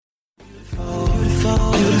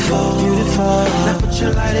beautiful, beautiful. Now put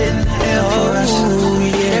your light in the air for us.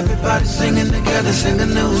 Yeah. Everybody singing together, sing a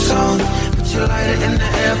new song. Put your light in the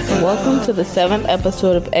air for us. Welcome to the 7th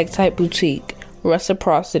episode of X-Type Boutique,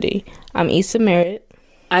 Reciprocity. I'm Issa Merritt.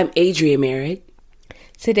 I'm Adria Merritt.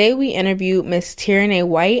 Today we interviewed Miss Tierney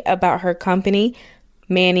White about her company,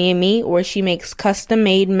 Manny and Me, where she makes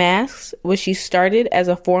custom-made masks, which she started as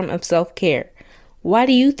a form of self-care. Why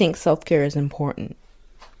do you think self-care is important?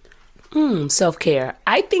 Self-care.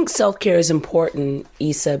 I think self-care is important,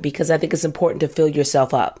 Issa, because I think it's important to fill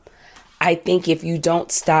yourself up. I think if you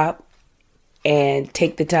don't stop and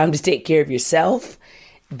take the time to take care of yourself,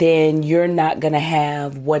 then you're not going to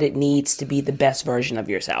have what it needs to be the best version of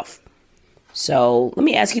yourself. So let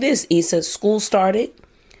me ask you this, Issa. School started.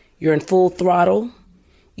 You're in full throttle.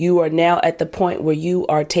 You are now at the point where you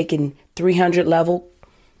are taking 300 level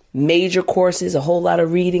major courses, a whole lot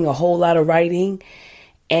of reading, a whole lot of writing,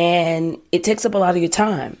 and it takes up a lot of your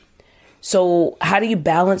time. So how do you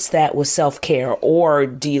balance that with self-care, or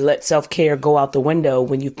do you let self-care go out the window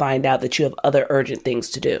when you find out that you have other urgent things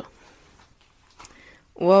to do?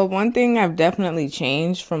 Well, one thing I've definitely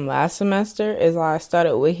changed from last semester is I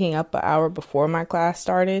started waking up an hour before my class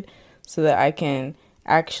started so that I can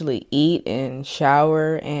actually eat and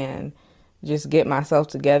shower and just get myself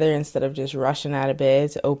together instead of just rushing out of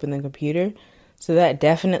bed to open the computer. So that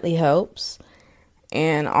definitely helps.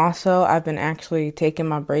 And also, I've been actually taking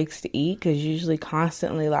my breaks to eat, because usually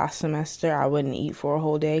constantly last semester I wouldn't eat for a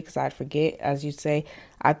whole day because I'd forget. As you say,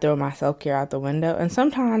 I'd throw my self-care out the window. And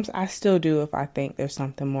sometimes I still do if I think there's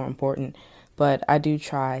something more important. But I do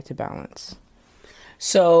try to balance.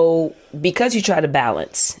 So because you try to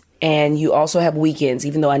balance and you also have weekends,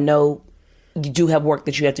 even though I know you do have work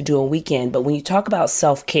that you have to do on weekend, but when you talk about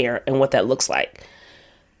self-care and what that looks like,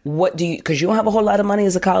 what do you, because you don't have a whole lot of money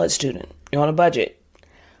as a college student, you're on a budget,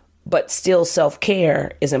 but still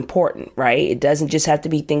self-care is important, right? It doesn't just have to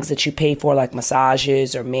be things that you pay for like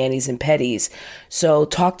massages or manis and pedis. So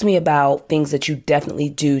talk to me about things that you definitely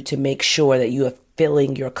do to make sure that you are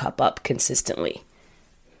filling your cup up consistently.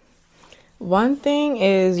 One thing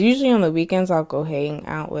is usually on the weekends I'll go hang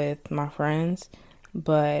out with my friends,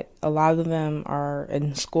 but a lot of them are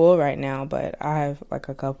in school right now, but I have like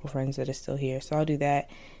a couple friends that are still here, so I'll do that.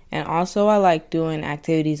 And also I like doing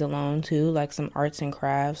activities alone too, like some arts and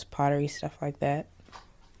crafts, pottery, stuff like that.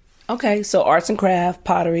 Okay, so arts and craft,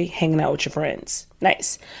 pottery, hanging out with your friends.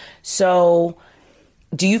 Nice. So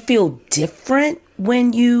do you feel different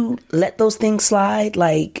when you let those things slide?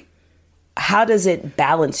 Like, how does it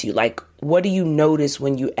balance you? Like, what do you notice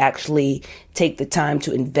when you actually take the time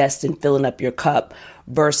to invest in filling up your cup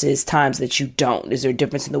versus times that you don't? Is there a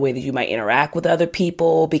difference in the way that you might interact with other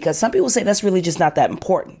people? Because some people say that's really just not that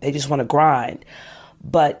important. They just want to grind.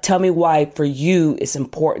 But tell me why for you it's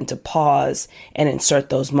important to pause and insert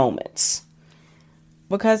those moments.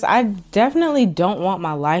 Because I definitely don't want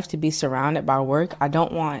my life to be surrounded by work. I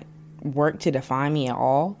don't want work to define me at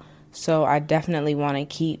all. So I definitely want to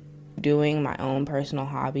keep doing my own personal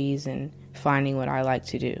hobbies and finding what I like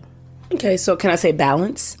to do. Okay, so can I say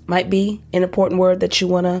balance might be an important word that you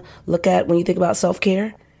want to look at when you think about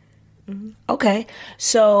self-care? Mm-hmm. Okay,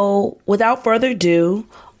 so without further ado,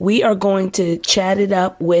 we are going to chat it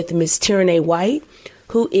up with Miss Tierney White,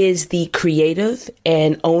 who is the creative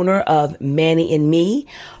and owner of Manny and Me.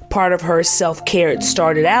 Part of her self-care, it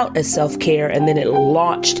started out as self-care and then it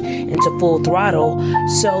launched into full throttle.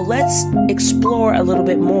 So let's explore a little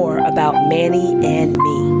bit more about Manny and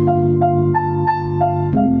Me.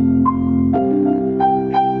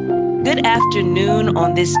 Good afternoon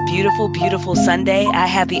on this beautiful, beautiful Sunday. I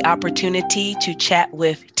have the opportunity to chat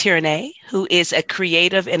with Tierney, who is a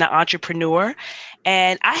creative and an entrepreneur.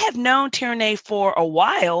 And I have known Tierney for a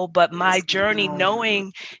while, but my journey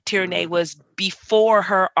knowing Tierney was before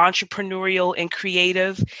her entrepreneurial and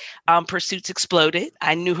creative pursuits exploded.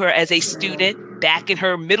 I knew her as a student back in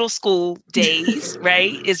her middle school days,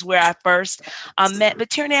 right, is where I first met.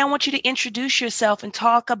 But Tierney, I want you to introduce yourself and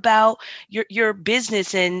talk about your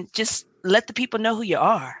business and just let the people know who you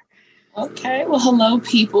are. Okay, well, hello,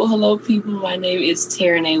 people. Hello, people. My name is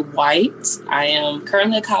Tierney White. I am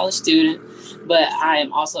currently a college student, but I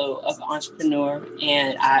am also an entrepreneur,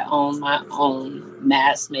 and I own my own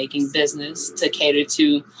mask making business to cater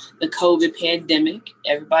to the COVID pandemic.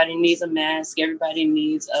 Everybody needs a mask. Everybody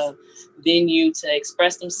needs a venue to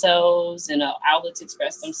express themselves and an outlet to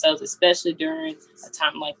express themselves, especially during a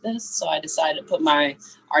time like this. So I decided to put my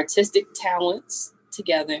artistic talents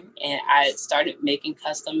together, and I started making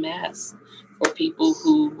custom masks for people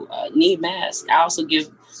who need masks. I also give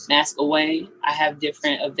mask away. I have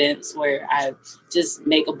different events where I just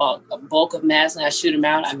make a bulk of masks and I shoot them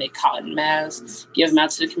out. I make cotton masks, give them out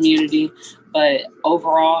to the community. But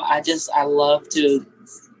overall, I love to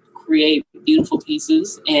create beautiful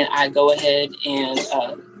pieces, and I go ahead and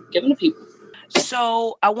give them to people.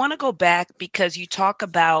 So I want to go back because you talk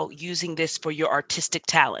about using this for your artistic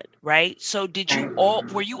talent, right? So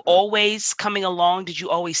were you always coming along? Did you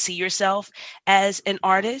always see yourself as an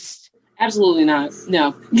artist? Absolutely not.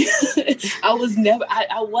 No, I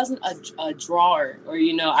wasn't a drawer, or,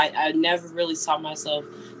 I never really saw myself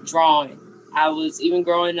drawing. I was, even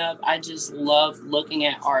growing up, I just loved looking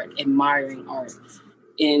at art, admiring art,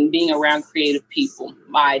 and being around creative people.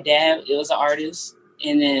 My dad was an artist,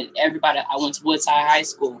 and then I went to Woodside High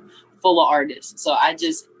School, full of artists. So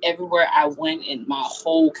everywhere I went, and my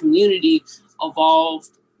whole community evolved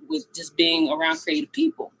with just being around creative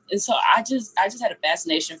people. And so I just had a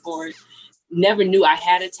fascination for it. Never knew I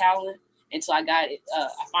had a talent until I got it.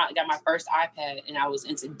 I got my first iPad, and I was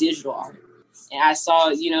into digital art. And I saw,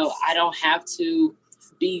 I don't have to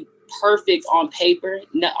be perfect on paper.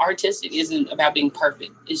 No, artistic isn't about being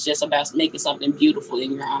perfect. It's just about making something beautiful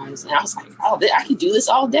in your eyes. And I was like, oh, I can do this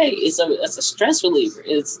all day. It's a stress reliever.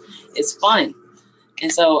 It's fun.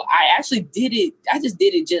 And so I actually did it. I just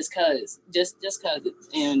did it just cause.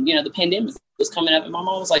 And the pandemic was coming up, and my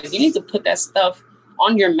mom was like, you need to put that stuff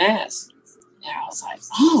on your mask. And I was like,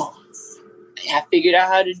 oh. And I figured out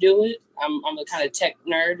how to do it. I'm a kind of tech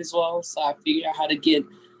nerd as well, so I figured out how to get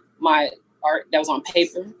my art that was on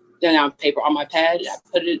paper, on my pad. I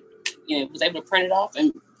put it, was able to print it off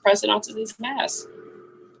and press it onto these masks,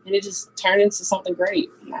 and it just turned into something great.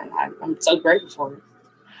 And I'm so grateful for it.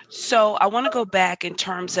 So I want to go back in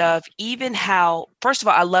terms of even how, first of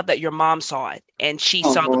all, I love that your mom saw it and she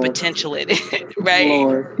saw the potential in it,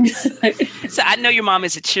 right? So I know your mom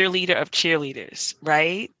is a cheerleader of cheerleaders,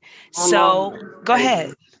 right? Go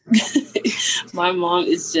ahead. My mom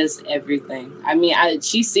is just everything. I mean,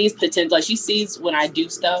 she sees potential. Like, she sees when I do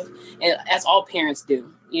stuff, and as all parents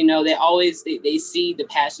do. They see the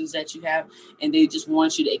passions that you have, and they just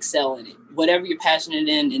want you to excel in it. Whatever you're passionate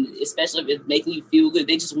in, and especially if it's making you feel good,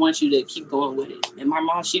 they just want you to keep going with it. And my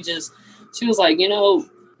mom, she was like,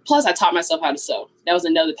 plus I taught myself how to sew. That was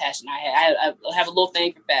another passion I had. I have a little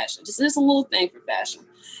thing for fashion, just a little thing for fashion.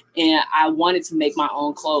 And I wanted to make my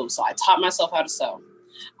own clothes. So I taught myself how to sew.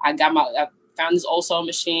 I found this old sewing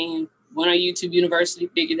machine, went on YouTube University,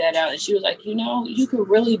 figured that out. And she was like, you could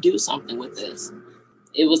really do something with this.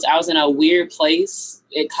 I was in a weird place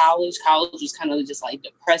at college. College was kind of just like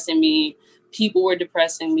depressing me. People were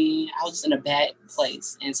depressing me. I was just in a bad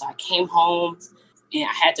place. And so I came home, and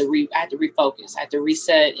I had to refocus. I had to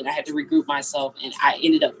reset, and I had to regroup myself. And I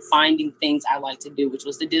ended up finding things I like to do, which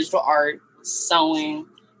was the digital art, sewing,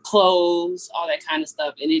 clothes, all that kind of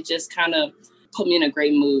stuff. And it just kind of put me in a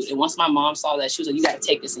great mood. And once my mom saw that, she was like, you got to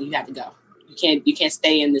take this and you have to go. You can't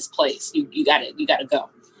stay in this place. You got to go.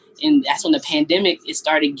 And that's when the pandemic, it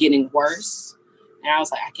started getting worse. And I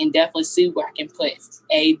was like, I can definitely see where I can put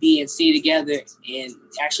A, B, and C together and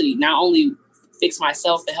actually not only fix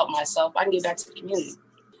myself and help myself, I can get back to the community.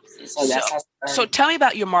 And so that's how. So tell me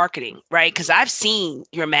about your marketing, right? Because I've seen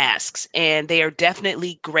your masks and they are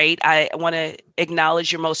definitely great. I want to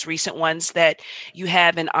acknowledge your most recent ones that you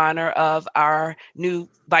have in honor of our new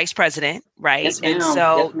vice president, right? Yes, and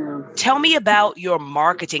so tell me about your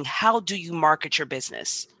marketing. How do you market your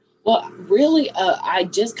business? Well, really, I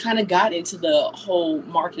just kind of got into the whole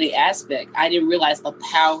marketing aspect. I didn't realize the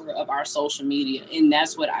power of our social media, and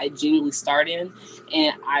that's what I genuinely started in.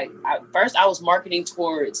 And first I was marketing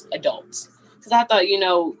towards adults because I thought,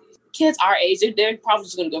 kids our age, they're probably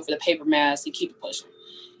just going to go for the paper mask and keep it pushing.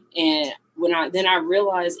 And then I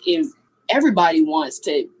realized if everybody wants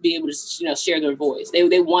to be able to, share their voice.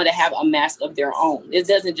 They want to have a mask of their own. It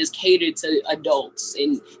doesn't just cater to adults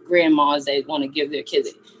and grandmas that want to give their kids.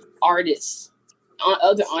 Artists,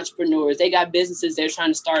 other entrepreneurs, they got businesses they're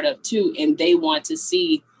trying to start up too, and they want to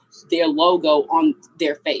see their logo on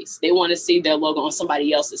their face. They want to see their logo on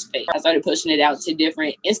somebody else's face. I started pushing it out to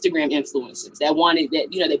different Instagram influencers that wanted that,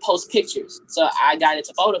 they post pictures. So I got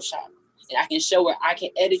into Photoshop, and I can show where I can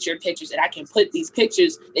edit your pictures, and I can put these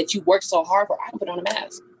pictures that you worked so hard for, I can put on a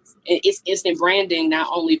mask. And it's instant branding, not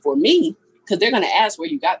only for me, because they're going to ask where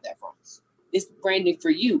you got that from. It's branding for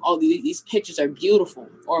you. Oh, these pictures are beautiful.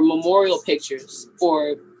 Or memorial pictures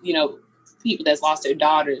for, people that's lost their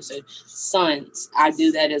daughters or sons. I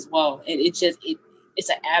do that as well. And it's just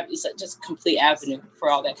a complete avenue for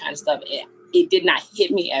all that kind of stuff. It did not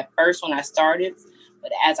hit me at first when I started,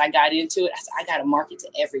 but as I got into it, I said, I got to market to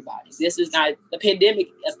everybody. This is not, the pandemic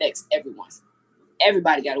affects everyone.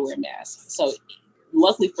 Everybody got to wear masks. So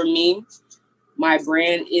luckily for me, my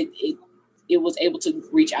brand, it was able to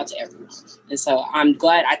reach out to everyone. And so I'm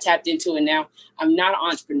glad I tapped into it now. I'm not an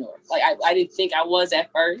entrepreneur. Like I didn't think I was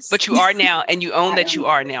at first. But you are now, and you own that you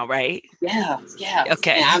are now, right? Yeah.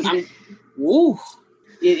 Okay. And I'm woo.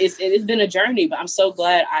 It's been a journey, but I'm so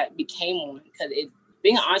glad I became one, because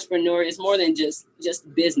being an entrepreneur is more than just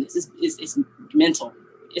business. It's mental.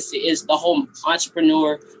 It's the whole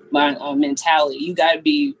entrepreneur mentality. You got to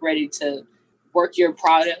be ready to work your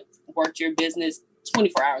product, work your business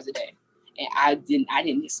 24 hours a day. And I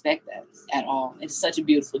didn't expect that at all. It's such a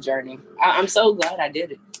beautiful journey. I'm so glad I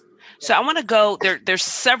did it. So I want to go there's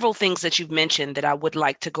several things that you've mentioned that I would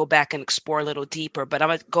like to go back and explore a little deeper, but I'm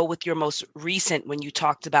going to go with your most recent when you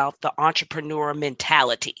talked about the entrepreneur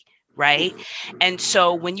mentality, right? And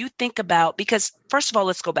so when you think about, because first of all,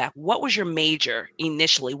 let's go back. What was your major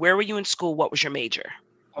initially? Where were you in school? What was your major?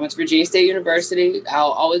 I went to Virginia State University. I'll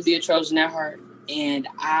always be a Trojan at heart. And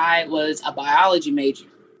I was a biology major.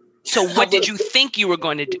 So what did you think you were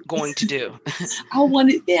going to do? I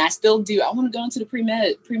wanted, and I still do. I want to go into the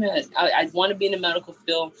pre-med. I want to be in the medical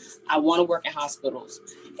field. I want to work in hospitals.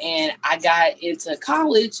 And I got into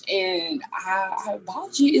college, and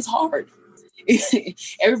biology is hard.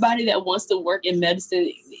 Everybody that wants to work in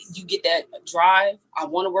medicine, you get that drive. I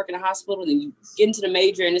want to work in a hospital. Then you get into the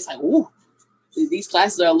major, and it's like, ooh, these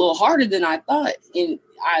classes are a little harder than I thought. And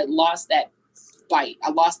I lost that fight.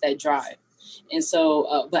 I lost that drive. And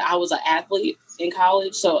so, but I was an athlete in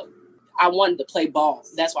college, so I wanted to play ball.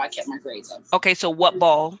 That's why I kept my grades up. Okay, so what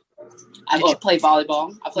ball? I played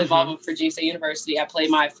volleyball. I played volleyball for Virginia State University. I played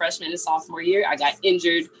my freshman and sophomore year. I got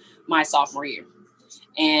injured my sophomore year,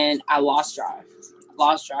 and I lost drive.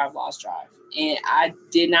 And I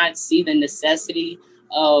did not see the necessity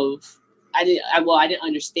of. I didn't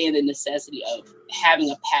understand the necessity of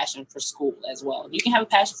having a passion for school as well. You can have a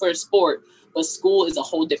passion for a sport, but school is a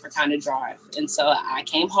whole different kind of drive. And so I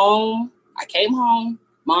came home.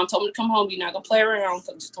 Mom told me to come home. You're not going to play around.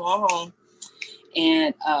 Just come on home.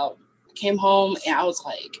 And I came home, and I was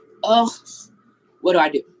like, oh, what do I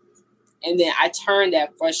do? And then I turned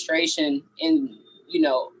that frustration and,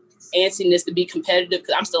 antsiness to be competitive,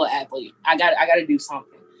 because I'm still an athlete. I got to do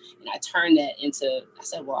something. And I turned that into, I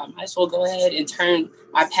said, well, I might as well go ahead and turn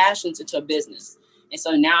my passions into a business. And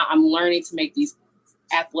so now I'm learning to make these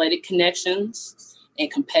athletic connections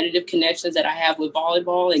and competitive connections that I have with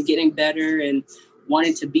volleyball, and getting better and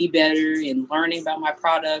wanting to be better and learning about my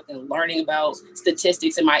product and learning about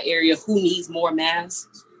statistics in my area, who needs more mass,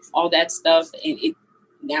 all that stuff. And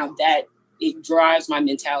it drives my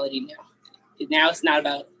mentality now. Now it's not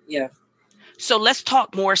about, So let's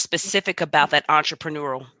talk more specific about that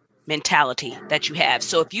entrepreneurial mentality that you have.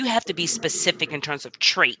 So if you have to be specific in terms of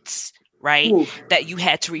traits, right, that you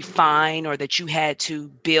had to refine, or that you had to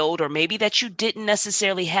build, or maybe that you didn't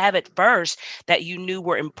necessarily have at first that you knew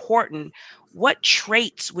were important, what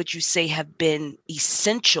traits would you say have been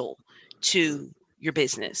essential to your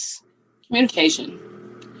business?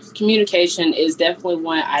 Communication is definitely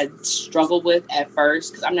one I struggled with at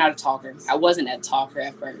first, because I'm not a talker. I wasn't a talker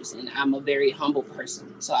at first, and I'm a very humble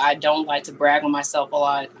person. So I don't like to brag on myself a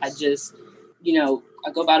lot. I just, I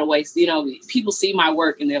go by the way, people see my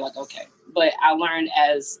work and they're like, okay. But I learned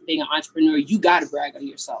as being an entrepreneur, you got to brag on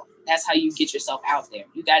yourself. That's how you get yourself out there.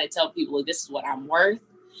 You got to tell people, this is what I'm worth.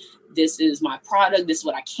 This is my product. This is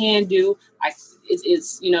what I can do.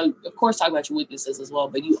 It's of course, talk about your weaknesses as well,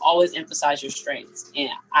 but you always emphasize your strengths. And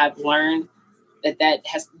I've learned that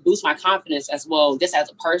has boosted my confidence as well, just as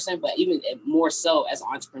a person, but even more so as an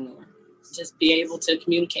entrepreneur. Just be able to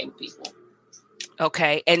communicate with people.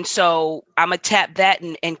 Okay. And so I'm going to tap that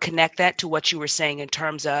and connect that to what you were saying in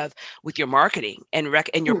terms of with your marketing and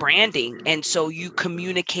your branding. And so you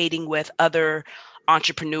communicating with other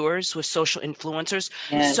entrepreneurs, with social influencers.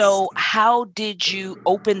 Yes. So how did you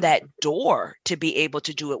open that door to be able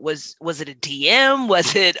to do it? Was it a DM?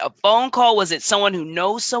 Was it a phone call? Was it someone who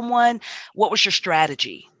knows someone? What was your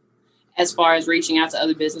strategy? As far as reaching out to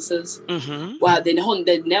other businesses? Mm-hmm. Well, the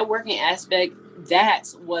networking aspect, that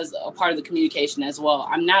was a part of the communication as well.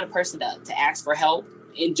 I'm not a person to ask for help.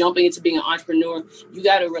 In jumping into being an entrepreneur, you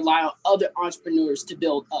got to rely on other entrepreneurs to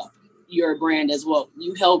build up your brand as well.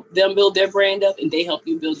 You help them build their brand up, and they help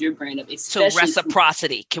you build your brand up. So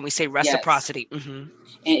reciprocity. Can we say reciprocity? Yes. Mm-hmm.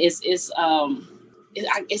 And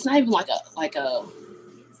it's not even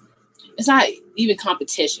it's not even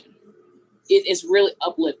competition. It's really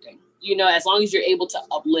uplifting. As long as you're able to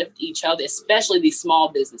uplift each other, especially these small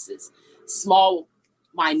businesses, small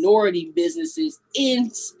minority businesses in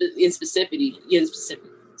specificity.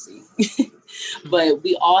 But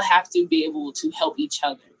we all have to be able to help each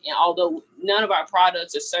other. And although none of our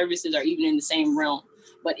products or services are even in the same realm,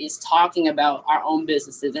 but it's talking about our own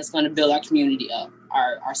businesses that's going to build our community up,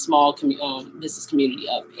 our small business community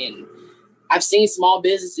up. And I've seen small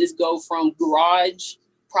businesses go from garage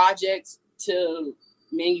projects to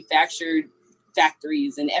manufactured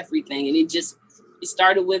factories and everything. And it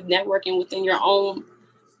started with networking within your own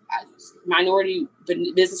minority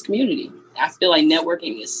business community. I feel like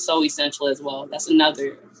networking is so essential as well. That's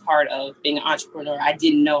another part of being an entrepreneur I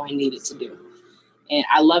didn't know I needed to do. And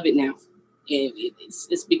I love it now.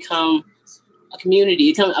 It's become a community,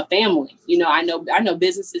 it's become a family. You know, I know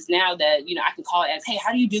businesses now that, you know, I can call and ask, hey,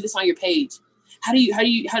 how do you do this on your page? What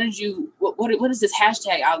is this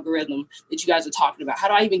hashtag algorithm that you guys are talking about? How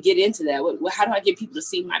do I even get into that? How do I get people to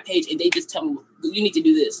see my page? And they just tell me, you need to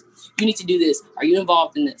do this. You need to do this. Are you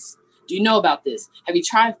involved in this? Do you know about this? Have you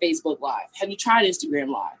tried Facebook Live? Have you tried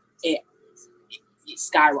Instagram Live? It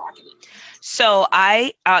skyrocketed. So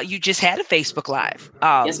you just had a Facebook Live.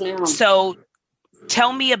 Yes, ma'am. So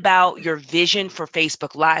tell me about your vision for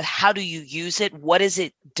Facebook Live. How do you use it? What has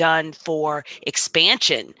it done for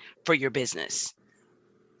expansion for your business?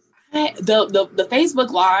 The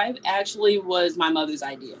Facebook Live actually was my mother's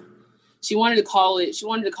idea. She wanted to call it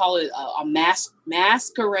a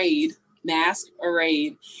masquerade,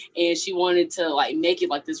 and she wanted to like make it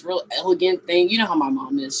like this real elegant thing. You know how my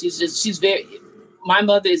mom is. My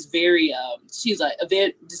mother is very, she's an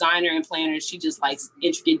event designer and planner. She just likes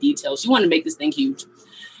intricate details. She wanted to make this thing huge.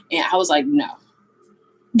 And I was like, no,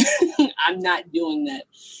 I'm not doing that.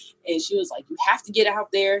 And she was like, you have to get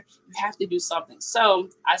out there. You have to do something. So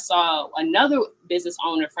I saw another business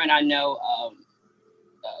owner friend I know,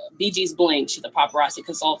 BG's Bling. She's a paparazzi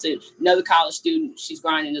consultant, another college student. She's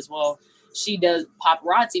grinding as well. She does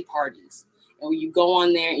paparazzi parties. And when you go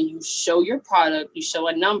on there and you show your product, you show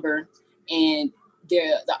a number, and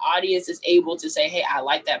the audience is able to say, hey, I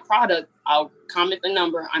like that product. I'll comment the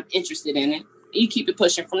number. I'm interested in it. And you keep it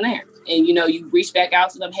pushing from there. And, you know, you reach back out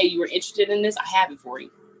to them. Hey, you were interested in this? I have it for you.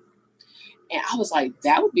 And I was like,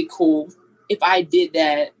 that would be cool if I did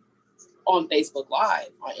that on Facebook Live,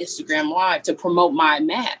 on Instagram Live, to promote my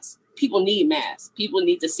masks. People need masks. People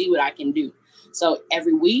need to see what I can do. So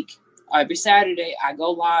every week, every Saturday, I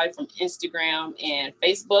go live from Instagram and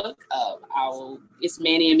Facebook. It's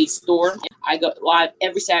Manny and Me store. I go live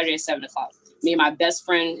every Saturday at 7:00. Me and my best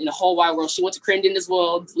friend in the whole wide world. She went to Crendon as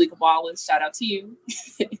well. Dalika Wallace, shout out to you.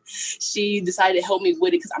 She decided to help me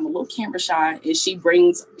with it because I'm a little camera shy, and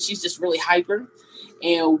she's just really hyper.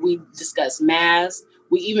 And we discuss masks.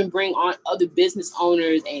 We even bring on other business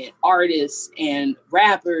owners and artists and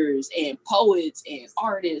rappers and poets and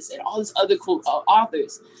artists and all these other cool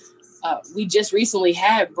authors. We just recently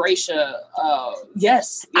had Bracia.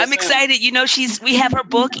 Yes, I'm excited. You know, we have her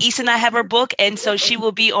book. Issa and I have her book. And so she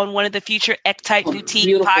will be on one of the future Ektite Boutique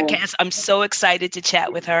podcasts. I'm so excited to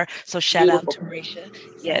chat with her. So shout out to Bracia.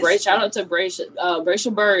 Yes. Shout out to Bracia.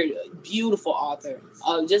 Bracia Bird, beautiful author.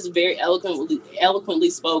 Just very eloquently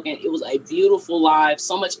spoken. It was a beautiful live,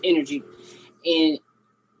 so much energy. And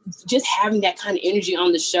just having that kind of energy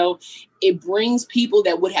on the show, it brings people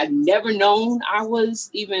that would have never known I was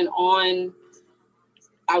on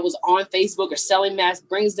Facebook or selling masks,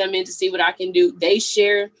 brings them in to see what I can do. They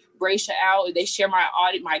share Bracia out. They share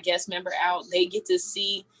my guest member out. They get to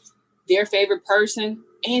see their favorite person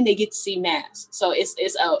and they get to see masks. So it's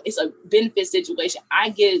a benefit situation.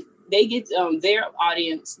 Their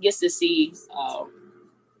audience gets to see,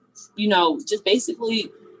 just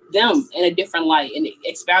basically them in a different light and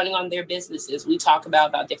expounding on their businesses. We talk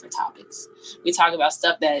about different topics. We talk about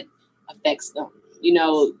stuff that affects them,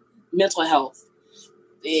 mental health,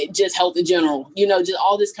 just health in general, just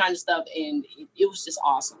all this kind of stuff. And it was just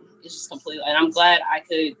awesome. It's just completely, and I'm glad I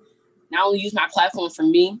could not only use my platform for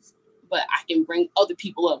me, but I can bring other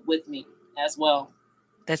people up with me as well.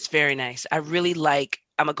 That's very nice. I really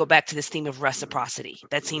I'm going to go back to this theme of reciprocity.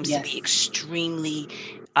 That seems to be extremely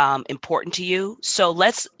important to you. So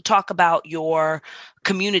let's talk about your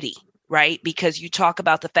community, right? Because you talk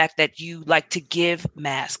about the fact that you like to give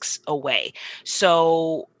masks away.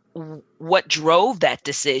 So what drove that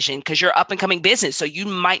decision? Because you're up and coming business, so you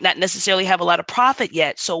might not necessarily have a lot of profit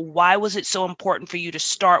yet. So why was it so important for you to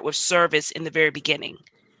start with service in the very beginning?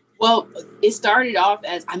 Well, it started off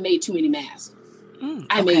as I made too many masks.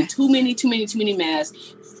 I made too many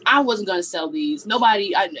masks. I wasn't going to sell these.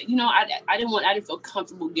 Nobody, I didn't feel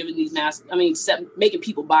comfortable giving these masks. Making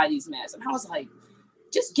people buy these masks. And I was like,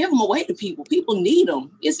 just give them away to people. People need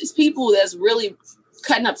them. It's people that's really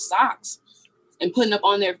cutting up socks and putting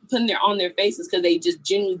on their faces because they just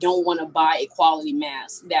genuinely don't want to buy a quality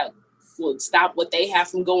mask that will stop what they have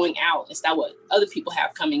from going out and stop what other people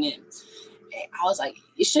have coming in. I was like,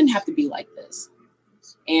 it shouldn't have to be like this.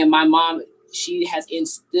 And my mom, she has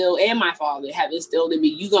instilled, and my father have instilled in me,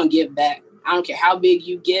 you're going to give back. I don't care how big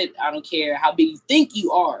you get. I don't care how big you think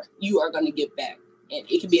you are going to give back. And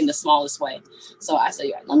it can be in the smallest way. So I said,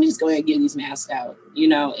 let me just go ahead and give these masks out,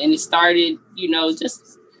 and it started,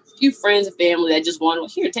 just a few friends and family that just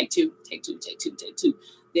wanted, here, take two.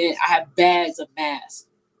 Then I have bags of masks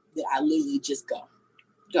that I literally just go.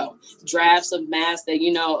 Drafts of masks that,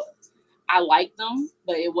 I like them,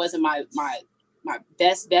 but it wasn't my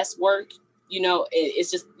best work.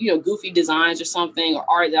 It's just, goofy designs or something or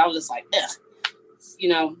art that I was just like, that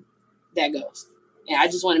goes. And I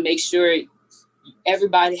just want to make sure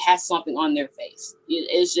everybody has something on their face.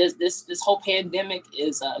 It's just this whole pandemic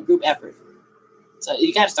is a group effort. So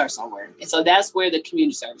you got to start somewhere. And so that's where the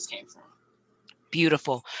community service came from.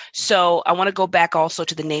 Beautiful. So I want to go back also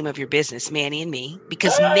to the name of your business, Manny and Me,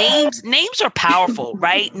 because names are powerful,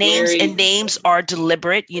 right? Names are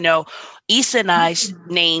deliberate. Issa and I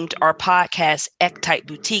named our podcast Eck-Type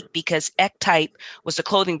Boutique because Eck-Type was the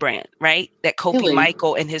clothing brand, right? That Kofi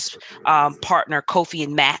Michael and his partner, Kofi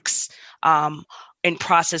and Max, in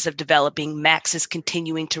process of developing. Max is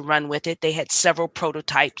continuing to run with it. They had several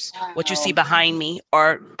prototypes. Wow. What you see behind me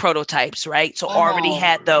are prototypes, right? So already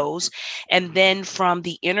had those. And then from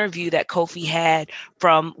the interview that Kofi had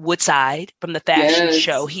from Woodside, from the fashion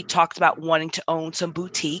show, he talked about wanting to own some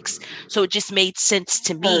boutiques. So it just made sense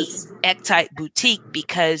to me, Eck-Type Boutique,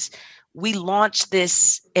 because we launched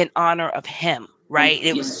this in honor of him. Right.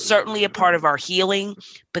 It was certainly a part of our healing,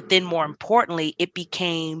 but then more importantly, it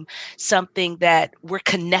became something that we're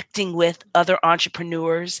connecting with other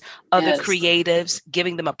entrepreneurs, other creatives,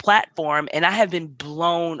 giving them a platform. And I have been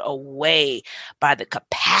blown away by the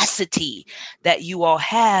capacity that you all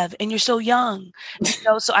have. And you're so young,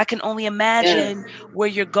 so I can only imagine where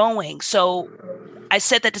you're going. So I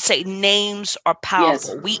said that to say names are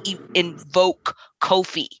powerful. We invoke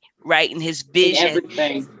Kofi, right, and his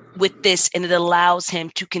vision with this, and it allows him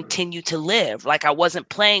to continue to live. Like, I wasn't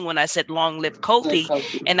playing when I said long live Kofi,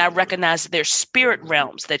 and I recognize that there's spirit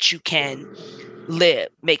realms that you can live.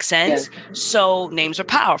 Make sense? So names are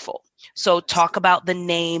powerful. So talk about the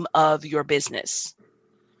name of your business.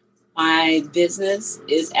 My business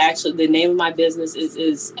is actually, the name of my business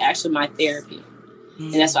is actually my therapy.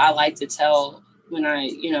 And that's what I like to tell when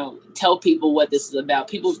I, tell people what this is about.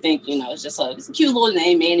 People think, it's just it's a cute little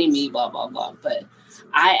name, Manny Me, blah, blah, blah. But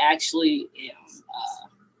I actually am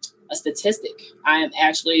a statistic. I am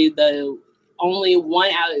actually the only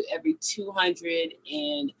one out of every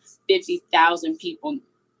 250,000 people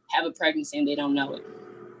have a pregnancy and they don't know it.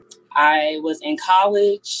 I was in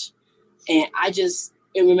college and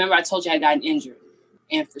remember I told you I got injured.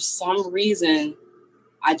 And for some reason,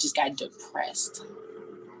 I just got depressed.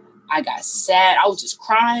 I got sad. I was just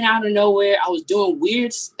crying out of nowhere. I was doing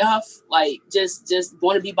weird stuff, like just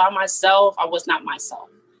want to be by myself. I was not myself.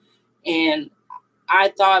 And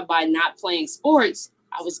I thought by not playing sports,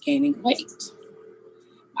 I was gaining weight.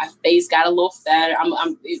 My face got a little fatter.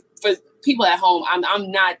 I'm for people at home, I'm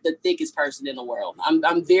not the thickest person in the world.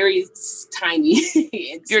 I'm very tiny.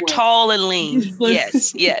 You're tall and lean.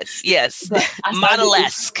 Yes.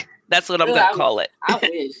 Model-esque. That's what I'm going to call it. I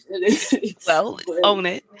wish. Well, own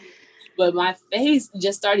it. But my face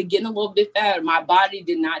just started getting a little bit fatter. My body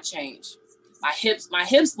did not change. My hips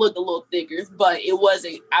looked a little thicker, but it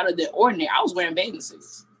wasn't out of the ordinary. I was wearing bathing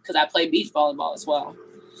suits because I played beach volleyball as well.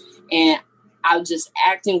 And I was just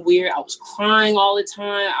acting weird. I was crying all the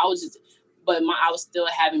time. I was still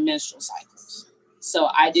having menstrual cycles.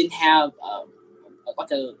 So I didn't have a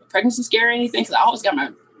pregnancy scare or anything because I always got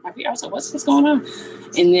my period. I was like, what's going on?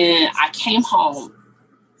 And then I came home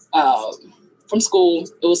from school.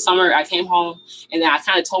 It was summer. I came home and then I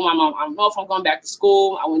kind of told my mom, I don't know if I'm going back to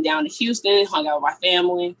school. I went down to Houston, hung out with my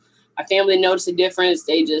family. My family noticed a difference.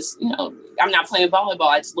 They just, I'm not playing volleyball.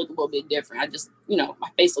 I just look a little bit different. I just, my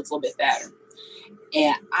face looks a little bit fatter.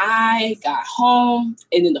 And I got home.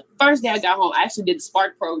 And then the first day I got home, I actually did the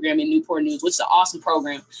Spark program in Newport News, which is an awesome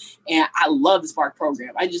program. And I love the Spark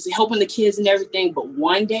program. I just helping the kids and everything. But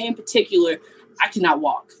one day in particular, I could not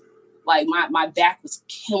walk. Like my back was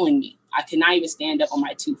killing me. I could not even stand up on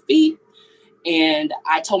my 2 feet. And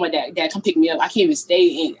I told my dad, come pick me up. I can't even stay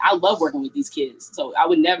in. I love working with these kids. So I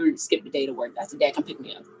would never skip a day to work. I said, Dad, come pick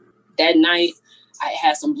me up. That night, I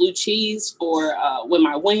had some blue cheese with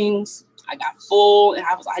my wings. I got full and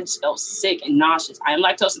I just felt sick and nauseous. I am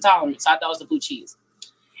lactose intolerant, so I thought it was the blue cheese.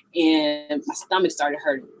 And my stomach started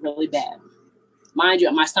hurting really bad. Mind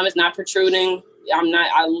you, my stomach's not protruding.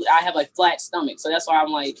 I have like flat stomach. So that's why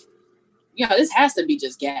I'm like, this has to be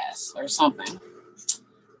just gas or something.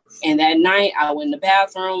 And that night I went in the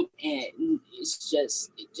bathroom and it's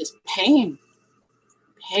just pain.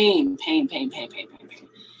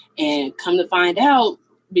 And come to find out,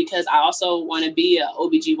 because I also want to be a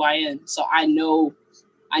OBGYN. So I know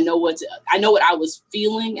what I was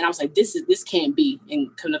feeling. And I was like, this can't be.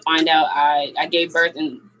 And come to find out, I gave birth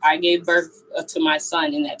to my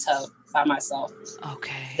son in that tub by myself.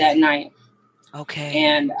 Okay. That night. Okay.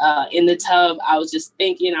 And in the tub, I was just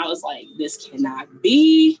thinking, I was like, this cannot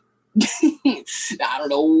be. I don't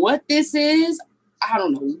know what this is. I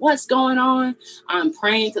don't know what's going on. I'm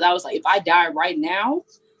praying because I was like, if I die right now,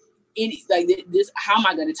 how am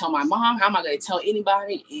I going to tell my mom? How am I going to tell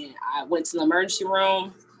anybody? And I went to the emergency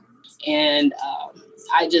room, and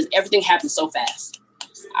everything happened so fast.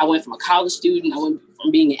 I went from a college student. I went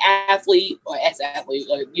from being an athlete or ex-athlete,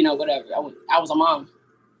 or whatever. I was a mom.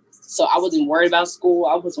 So I wasn't worried about school.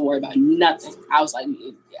 I wasn't worried about nothing. I was like,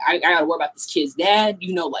 I got to worry about this kid's dad.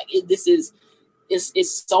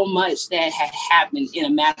 It's so much that had happened in a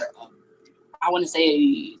matter of, I want to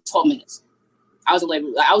say 12 minutes. I was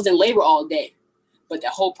in labor all day, but the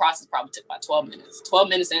whole process probably took about 12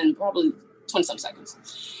 minutes and probably 20 some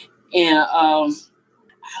seconds. And I was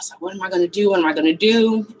like, what am I going to do?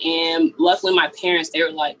 And luckily my parents, they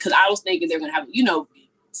were like, cause I was thinking they're going to have,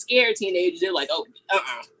 scared teenagers. They're like, oh,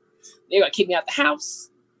 they're going to kick me out the house.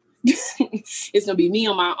 It's going to be me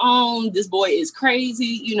on my own. This boy is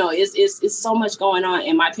crazy. It's so much going on.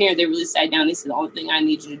 And my parents, they really sat down. They said, the only thing I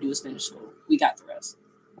need you to do is finish school. We got the rest.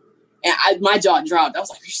 And my jaw dropped. I was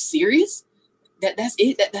like, are you serious? That's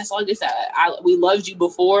it? That's all this. We loved you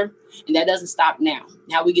before, and that doesn't stop now.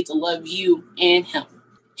 Now we get to love you and him.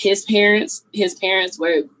 His parents they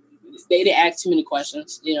didn't ask too many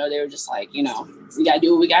questions. They were just like, we got to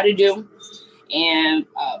do what we got to do. And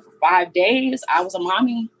for 5 days, I was a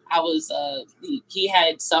mommy. I was, he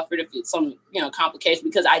had suffered some, complications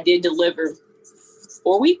because I did deliver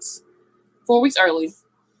 4 weeks early.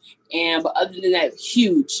 But other than that,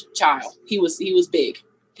 huge child. He was big.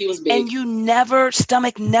 And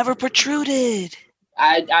stomach never protruded.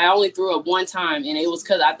 I only threw up one time, and it was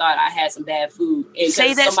because I thought I had some bad food. And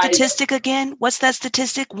say that statistic again. What's that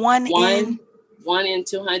statistic? One in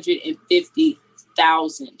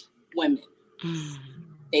 250,000 women. Mm.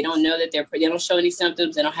 They don't know that they don't show any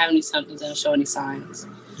symptoms. They don't have any symptoms. They don't show any signs.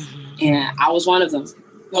 Mm-hmm. And I was one of them.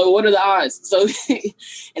 So what are the odds? So,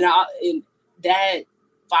 in that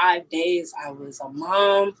 5 days, I was a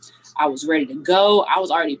mom. I was ready to go. I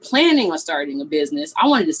was already planning on starting a business. I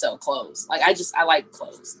wanted to sell clothes. I like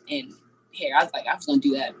clothes and hair. I was going to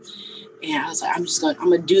do that. And I was like, I'm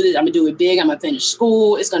going to do this. I'm going to do it big. I'm going to finish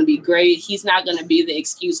school. It's going to be great. He's not going to be the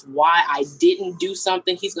excuse why I didn't do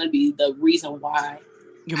something. He's going to be the reason why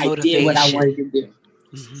I did what I wanted to do.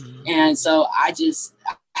 Mm-hmm. And so I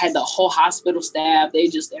had the whole hospital staff. They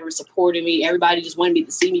were supporting me. Everybody just wanted me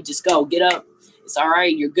to see me just go, get up. It's all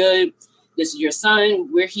right. You're good. This is your son.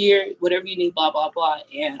 We're here. Whatever you need, blah, blah, blah.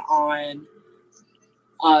 And on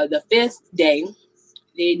the 5th day,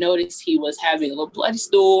 they noticed he was having a little bloody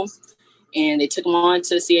stool, and they took him on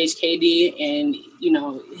to CHKD, and,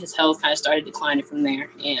 his health kind of started declining from there.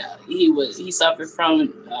 And he suffered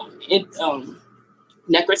from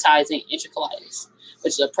necrotizing enterocolitis,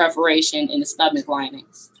 which is a perforation in the stomach lining,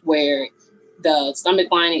 where the stomach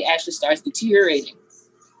lining actually starts deteriorating.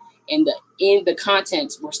 And the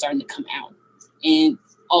contents were starting to come out. And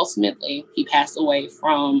ultimately, he passed away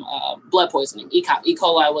from blood poisoning. E.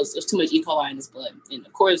 coli there's too much E. coli in his blood. And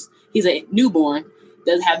of course, he's a newborn,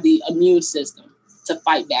 doesn't have the immune system to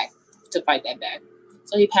fight that back.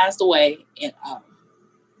 So he passed away, and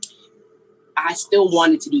I still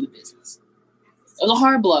wanted to do the business. It was a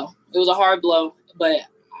hard blow. But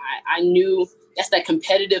I knew that's that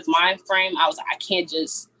competitive mind frame. I was like, I can't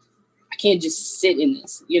just sit in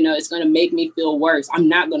this. It's going to make me feel worse. I'm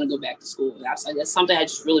not going to go back to school. I was like, that's something I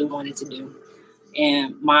just really wanted to do.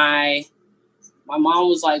 And my mom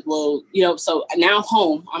was like, well, so now I'm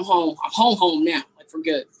home. I'm home now, for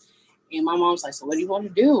good. And my mom's like, so what do you want to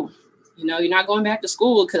do? You're not going back to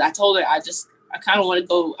school. Cause I told her, I kind of want to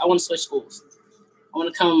go. I want to switch schools. I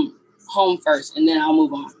want to come home first, and then I'll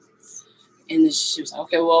move on. And then she was like,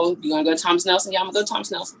 okay, well, you want to go to Thomas Nelson? Yeah, I'm going to go to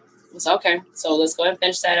Thomas Nelson. I was like, okay, so let's go ahead and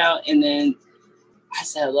finish that out. And then I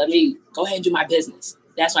said, let me go ahead and do my business.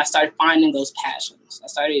 That's when I started finding those passions. I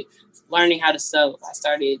started learning how to sew. I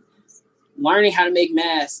started learning how to make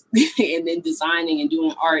masks and then designing and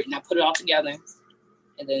doing art. And I put it all together.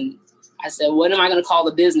 And then I said, what am I going to call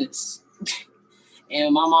the business?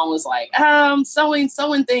 And my mom was like, sewing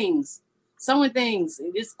things.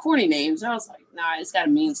 It's corny names. And I was like, nah, it's got to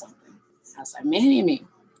mean something. I was like, Manny and me.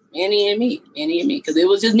 Because it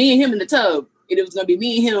was just me and him in the tub. And it was going to be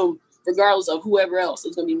me and him, regardless of whoever else. It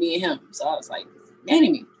was going to be me and him. So I was like, Manny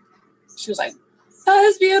me. She was like, oh,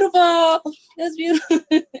 that's beautiful. That's beautiful.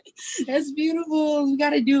 That's beautiful. We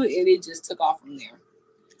got to do it. And it just took off from there.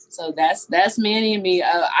 So that's Manny and me.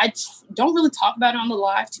 I don't really talk about it on the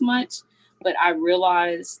live too much, but I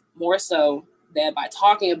realized more so that by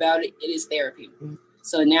talking about it, it is therapy.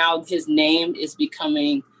 So now his name is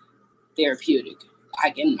becoming therapeutic. I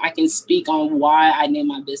can speak on why I named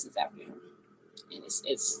my business after him, and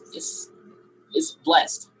it's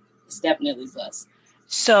blessed. It's definitely blessed.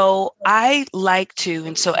 So I like to,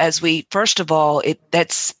 and so as we, first of all,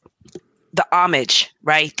 that's the homage,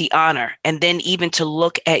 right? The honor. And then even to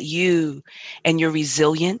look at you and your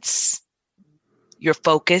resilience, your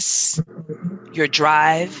focus, your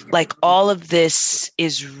drive, like all of this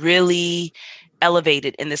is really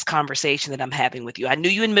elevated in this conversation that I'm having with you. I knew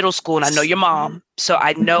you in middle school and I know your mom. So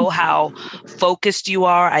I know how focused you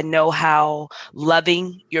are. I know how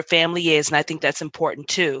loving your family is. And I think that's important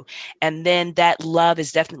too. And then that love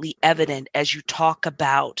is definitely evident as you talk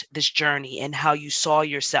about this journey and how you saw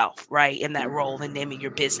yourself, right, in that role in naming your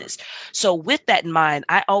business. So with that in mind,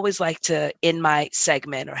 I always like to end my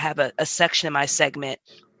segment or have a section in my segment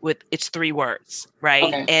with it's 3 words, right?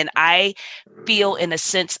 Okay. And I feel in a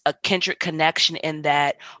sense a kindred connection in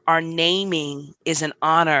that our naming is an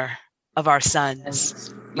honor of our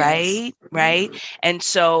sons, right? Right. And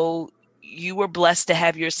so you were blessed to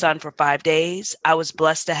have your son for 5 days. I was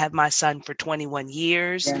blessed to have my son for 21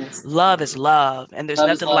 years. Yes. Love is love. And there's Love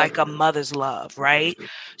nothing like a mother's love, right?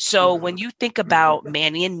 So when you think about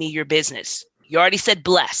Manny and Me, your business, you already said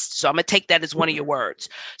blessed. So I'm going to take that as one of your words.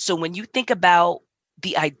 So when you think about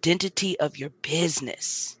the identity of your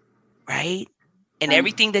business, right? And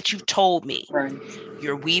everything that you've told me, right.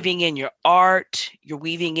 You're weaving in your art, you're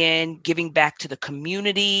weaving in giving back to the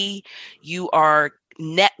community, you are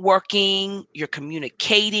networking, you're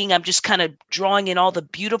communicating. I'm just kind of drawing in all the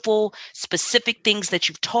beautiful, specific things that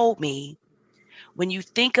you've told me. When you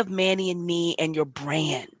think of Manny and Me and your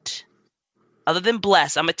brand, other than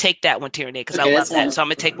bless, I'm going to take that one, Tierney, because I love that. So I'm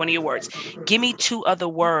going to take one of your words. Give me 2 other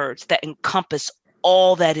words that encompass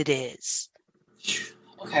all that it is.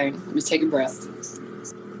 Okay, let me take a breath.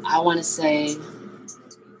 I want to say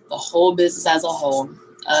the whole business as a whole.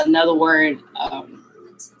 Another word,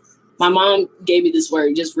 my mom gave me this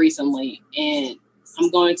word just recently, and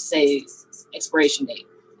I'm going to say expiration date.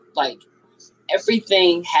 Like,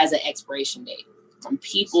 everything has an expiration date, from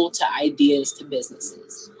people to ideas to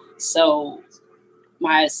businesses. So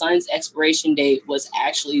my son's expiration date was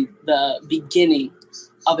actually the beginning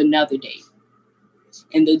of another date.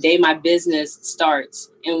 And the day my business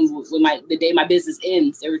starts and the day my business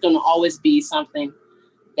ends, there's going to always be something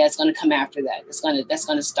that's going to come after that. That's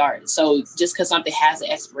going to start. So just because something has an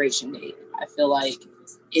expiration date, I feel like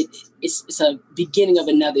it's a beginning of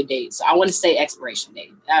another date. So I want to say expiration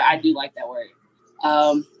date. I do like that word.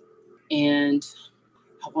 And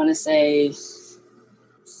I want to say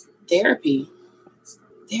therapy.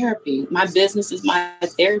 My business is my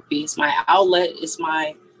therapy. It's my outlet. It's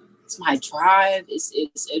my drive.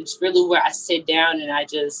 It's really where I sit down and I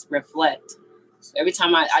just reflect. Every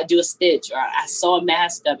time I do a stitch or I sew a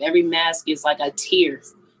mask up, every mask is like a tear,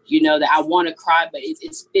 that I want to cry, but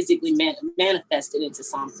it's physically manifested into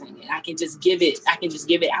something. And I can just give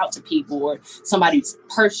it out to people, or somebody's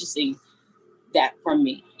purchasing that from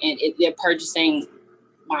me. And they're purchasing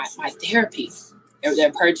my therapy.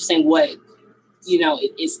 They're purchasing what,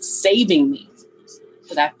 it's saving me.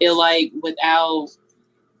 Because I feel like without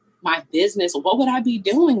my business, what would I be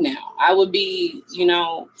doing now? I would be,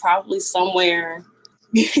 probably somewhere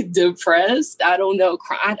depressed. I don't know.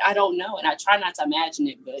 I don't know. And I try not to imagine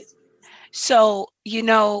it, but. So,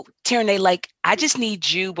 Tierney, I just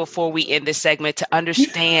need you before we end this segment to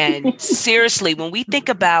understand seriously, when we think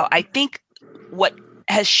about, I think what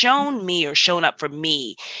has shown me or shown up for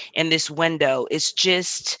me in this window is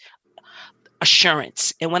just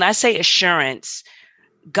assurance. And when I say assurance,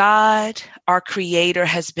 God, our creator,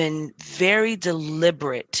 has been very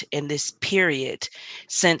deliberate in this period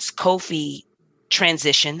since Kofi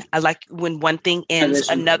transition. I like when one thing ends,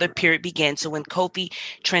 another period begins. So when Kofi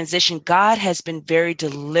transitioned, God has been very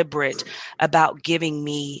deliberate about giving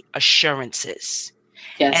me assurances.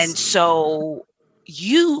 Yes. And so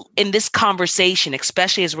you in this conversation,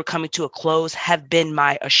 especially as we're coming to a close, have been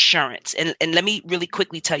my assurance. And let me really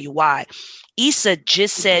quickly tell you why. Issa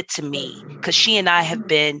just said to me, because she and I have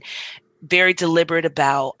been very deliberate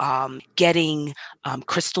about getting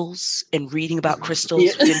crystals and reading about crystals.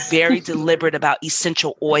 Yeah. Been very deliberate about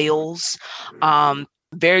essential oils,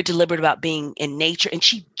 very deliberate about being in nature. And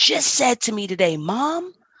she just said to me today,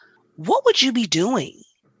 Mom, what would you be doing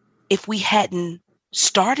if we hadn't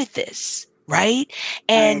started this, right?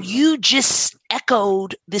 And you just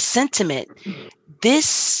echoed this sentiment.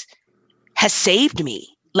 This has saved me.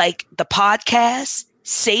 Like the podcast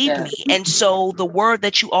saved me. And so the word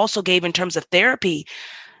that you also gave in terms of therapy,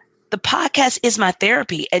 the podcast is my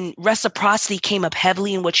therapy, and reciprocity came up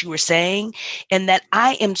heavily in what you were saying. And that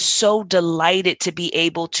I am so delighted to be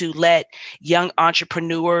able to let young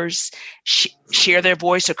entrepreneurs share their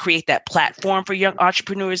voice or create that platform for young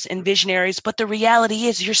entrepreneurs and visionaries. But the reality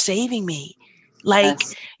is you're saving me. Like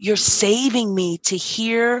you're saving me to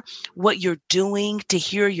hear what you're doing, to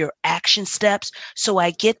hear your action steps. So I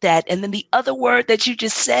get that. And then the other word that you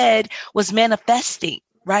just said was manifesting,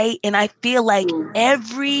 right? And I feel like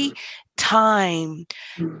every time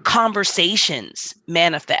conversations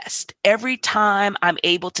manifest, every time I'm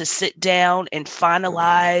able to sit down and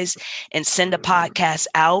finalize and send a podcast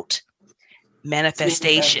out,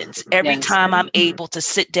 manifestations. Every time I'm able to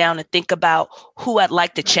sit down and think about who I'd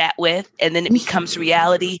like to chat with, and then it becomes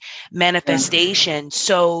reality, manifestation.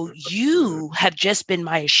 So you have just been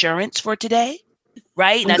my assurance for today,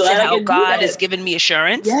 right? And I said how God has given me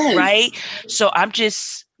assurance, right? So I'm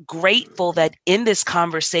just grateful that in this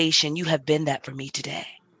conversation, you have been that for me today.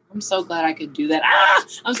 I'm so glad I could do that.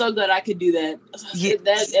 I'm so glad I could do that.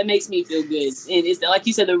 That makes me feel good. And it's like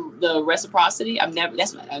you said, the reciprocity.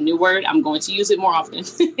 That's a new word. I'm going to use it more often.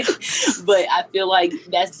 But I feel like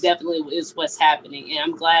that's definitely is what's happening. And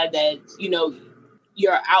I'm glad that,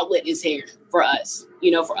 your outlet is here for us,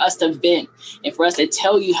 for us to vent and for us to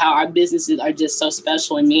tell you how our businesses are just so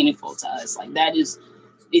special and meaningful to us. Like that is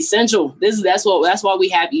essential. That's why we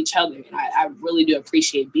have each other. And I really do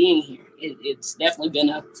appreciate being here. It's definitely been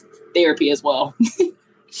a therapy as well.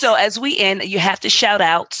 So as we end, you have to shout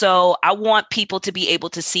out. So I want people to be able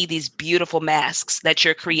to see these beautiful masks that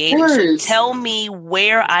you're creating. So tell me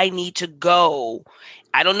where I need to go.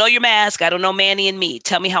 I don't know your mask. I don't know Manny and Me.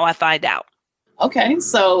 Tell me how I find out. Okay.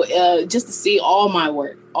 So just to see all my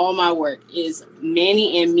work is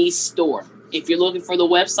Manny and Me Store. If you're looking for the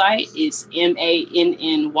website, it's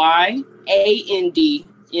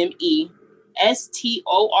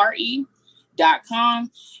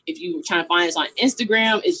MannyAndMeStore.com. If you're trying to find us on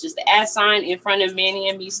Instagram, it's just the @ in front of Manny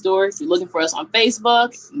and Me Store. If you're looking for us on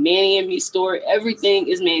Facebook, Manny and Me Store, everything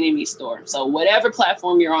is Manny and Me Store. So whatever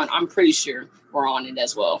platform you're on, I'm pretty sure we're on it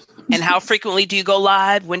as well. And how frequently do you go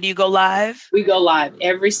live? When do you go live? We go live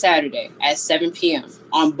every Saturday at 7 p.m.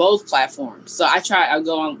 on both platforms. So I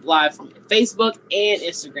go on live from Facebook and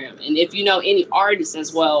Instagram. And if you know any artists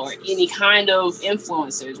as well or any kind of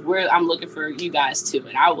influencers, I'm looking for you guys too.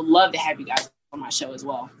 And I would love to have you guys on my show as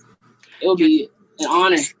well. It would be an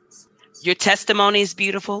honor. Your testimony is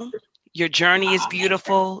beautiful. Your journey is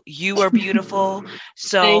beautiful. You are beautiful.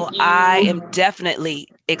 So I am definitely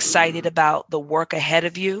excited about the work ahead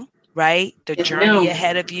of you, right? The journey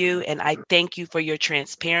ahead of you. And I thank you for your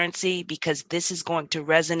transparency, because this is going to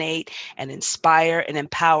resonate and inspire and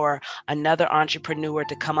empower another entrepreneur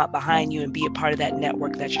to come up behind you and be a part of that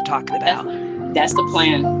network that you're talking about. That's the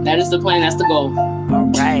plan. That is the plan. That's the goal.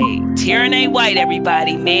 All right. Tierney White,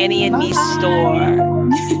 everybody. Manny and Me Store.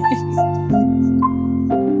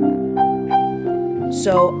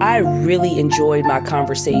 So I really enjoyed my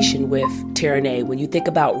conversation with Tierney. When you think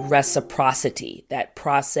about reciprocity, that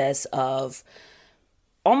process of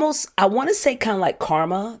almost, I want to say kind of like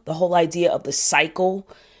karma, the whole idea of the cycle.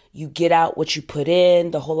 You get out what you put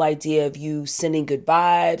in, the whole idea of you sending good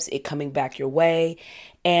vibes, it coming back your way.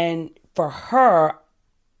 And for her,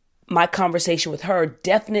 my conversation with her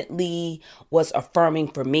definitely was affirming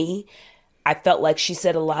for me. I felt like she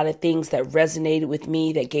said a lot of things that resonated with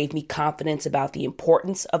me, that gave me confidence about the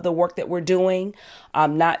importance of the work that we're doing,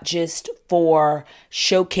 not just for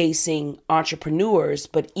showcasing entrepreneurs,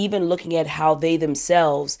 but even looking at how they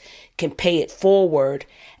themselves can pay it forward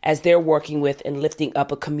as they're working with and lifting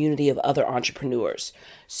up a community of other entrepreneurs.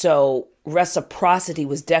 So reciprocity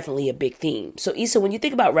was definitely a big theme. So Issa, when you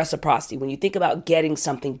think about reciprocity, when you think about getting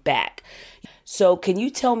something back, so can you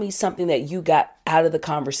tell me something that you got back out of the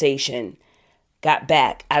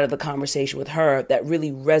conversation with her that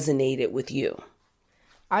really resonated with you?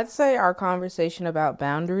 I'd say our conversation about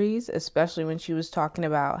boundaries, especially when she was talking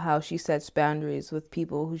about how she sets boundaries with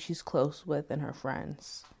people who she's close with and her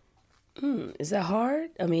friends. Is that hard?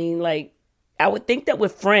 I mean, like, I would think that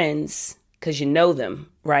with friends, because you know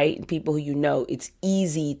them, right? And people who you know, it's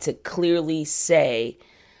easy to clearly say,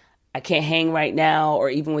 I can't hang right now, or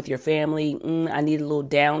even with your family, I need a little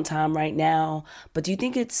downtime right now. But do you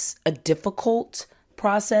think it's a difficult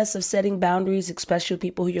process of setting boundaries, especially with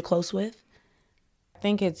people who you're close with? I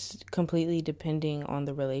think it's completely depending on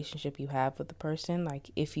the relationship you have with the person. Like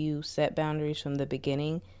if you set boundaries from the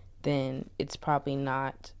beginning, then it's probably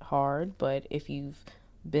not hard. But if you've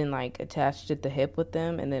been like attached at the hip with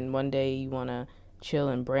them and then one day you want to chill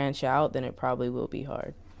and branch out, then it probably will be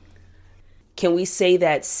hard. Can we say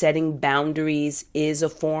that setting boundaries is a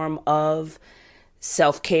form of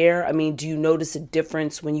self-care? I mean, do you notice a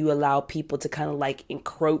difference when you allow people to kind of like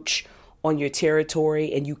encroach on your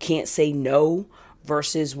territory and you can't say no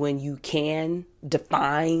versus when you can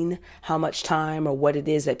define how much time or what it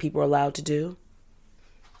is that people are allowed to do?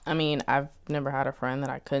 I mean, I've never had a friend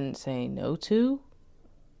that I couldn't say no to.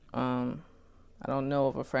 I don't know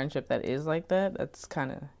of a friendship that is like that. That's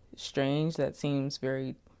kind of strange. That seems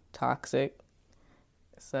very toxic.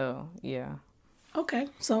 So, yeah. Okay,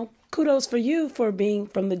 so kudos for you for being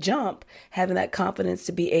from the jump, having that confidence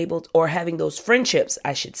to be able to, or having those friendships,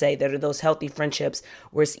 I should say, that are those healthy friendships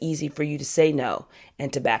where it's easy for you to say no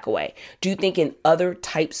and to back away. Do you think in other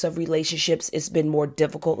types of relationships it's been more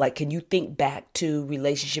difficult? Like, can you think back to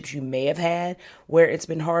relationships you may have had where it's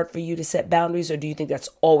been hard for you to set boundaries, or do you think that's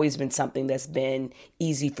always been something that's been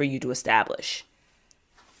easy for you to establish?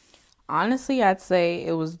 Honestly, I'd say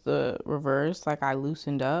it was the reverse. Like, I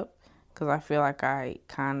loosened up because I feel like I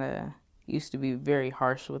kind of used to be very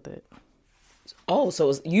harsh with it. Oh,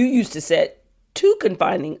 so you used to set too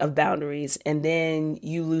confining of boundaries and then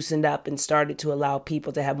you loosened up and started to allow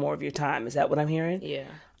people to have more of your time. Is that what I'm hearing? Yeah.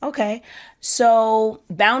 Okay. So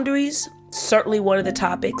boundaries, certainly one of the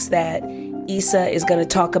topics that Issa is going to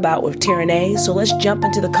talk about with Tyranny. So let's jump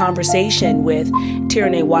into the conversation with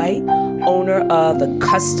Tyranny White, owner of the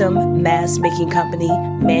custom mask making company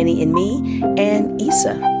Manny and Me, and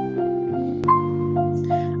Issa.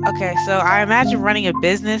 Okay, so I imagine running a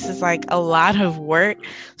business is like a lot of work.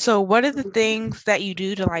 So what are the things that you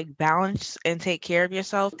do to like balance and take care of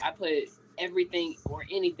yourself? I put everything or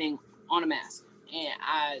anything on a mask. And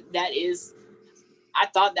I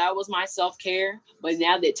thought that was my self-care, but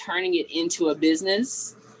now that turning it into a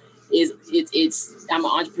business I'm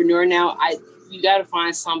an entrepreneur now. You got to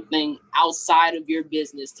find something outside of your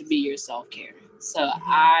business to be your self-care. So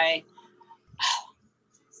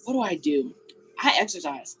what do I do? I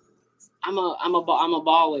exercise. I'm a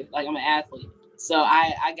baller. Like, I'm an athlete. So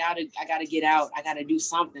I gotta get out. I gotta do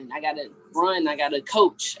something. I gotta run. I gotta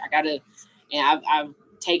coach. And I've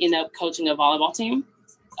taken up coaching a volleyball team.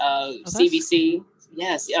 CVC.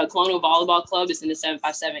 Yes. Colonial Volleyball Club is in the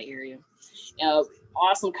 757 area.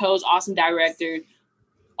 Awesome coach, awesome director.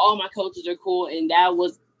 All my coaches are cool. And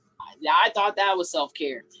I thought that was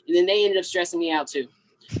self-care. And then they ended up stressing me out too.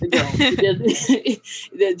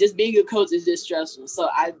 Just being a coach is just stressful. So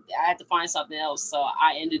I had to find something else. So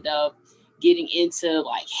I ended up getting into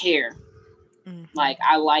like hair. Mm-hmm. Like,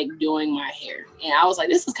 I like doing my hair. And I was like,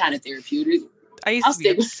 this is kind of therapeutic. I used to be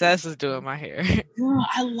obsessed with doing my hair. Girl,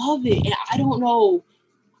 I love it. And I don't know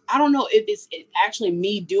if it's actually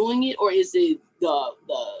me doing it or is it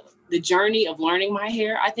the journey of learning my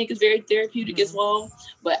hair. I think is very therapeutic as well.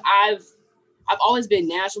 But I've always been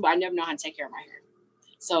natural, but I never know how to take care of my hair.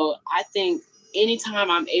 So I think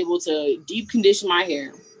anytime I'm able to deep condition my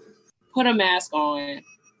hair, put a mask on,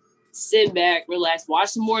 sit back, relax, watch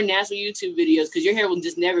some more natural YouTube videos, because your hair will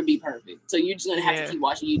just never be perfect. So you're just going to have to keep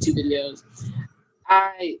watching YouTube videos.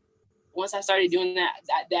 Once I started doing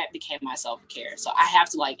that became my self-care. So I have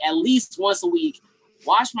to, like, at least once a week,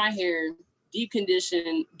 wash my hair, deep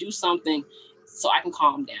condition, do something so I can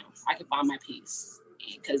calm down. I can find my peace.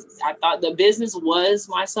 Because I thought the business was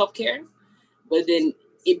my self-care, but then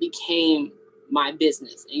it became my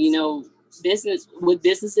business. And, you know, businesses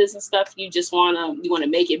and stuff, you want to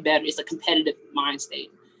make it better. It's a competitive mind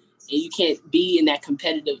state. And you can't be in that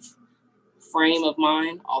competitive frame of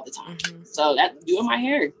mind all the time. Mm-hmm. So doing my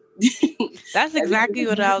hair. That's exactly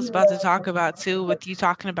what I was about to talk about too, with you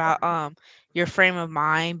talking about your frame of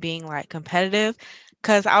mind being like competitive.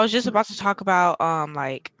 Cause I was just about to talk about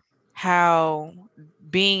like how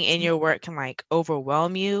being in your work can like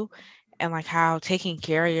overwhelm you, and like how taking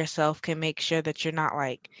care of yourself can make sure that you're not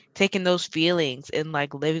like taking those feelings and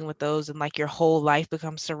like living with those, and like your whole life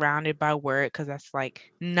becomes surrounded by work, because that's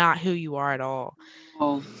like not who you are at all.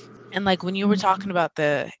 Oh. And like when you were talking about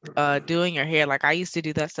the doing your hair, like I used to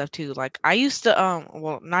do that stuff too. Like I used to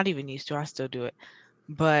well, not even used to, I still do it.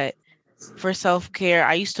 But for self-care,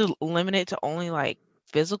 I used to limit it to only like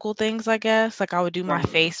physical things, I guess. Like I would do my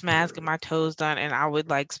face mask and my toes done, and I would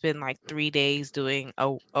like spend like 3 days doing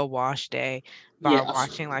a wash day by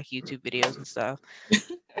watching like YouTube videos and stuff.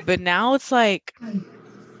 But now it's like,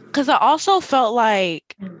 because I also felt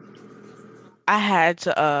like I had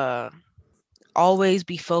to always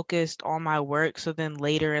be focused on my work, so then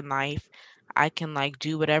later in life I can like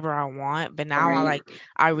do whatever I want. But now Right.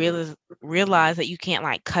 I realize that you can't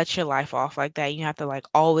like cut your life off like that. You have to like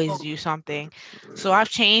always do something. So I've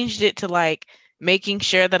changed it to like making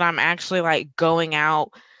sure that I'm actually like going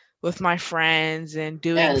out with my friends and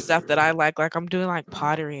doing Yes. stuff that I like. Like I'm doing like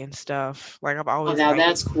pottery and stuff. Like I've Oh, always now like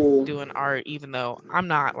that's cool. doing art, even though I'm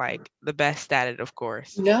not like the best at it, of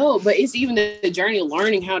course. No, but it's even the journey of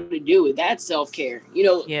learning how to do it. That's self-care. You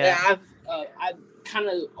know, Yeah. I've kind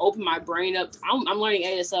of opened my brain up. I'm learning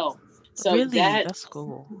ASL. So Really? That's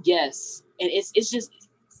cool. yes. And it's just,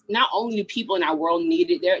 not only do people in our world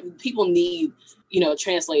need it, people need,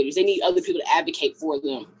 translators. They need other people to advocate for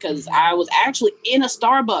them. Because I was actually in a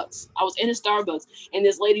Starbucks. And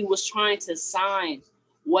this lady was trying to sign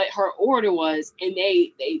what her order was, and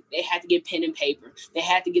they had to get pen and paper. They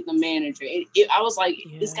had to get the manager. And I was like,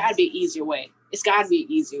 it's got to be an easier way.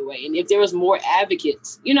 And if there was more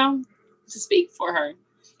advocates, to speak for her,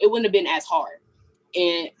 it wouldn't have been as hard.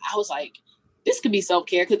 And I was like, this could be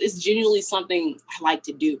self-care, because it's genuinely something I like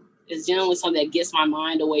to do. It's generally something that gets my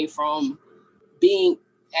mind away from being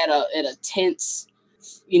at a tense,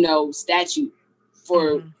 statute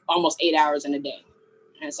for almost 8 hours in a day.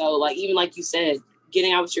 And so, like, even like you said,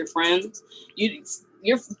 getting out with your friends,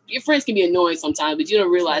 your friends can be annoying sometimes, but you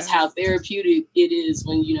don't realize how therapeutic it is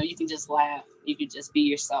when, you can just laugh. You can just be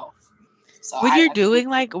yourself. So when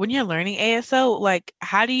you're learning ASL, like,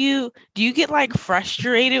 how do you get like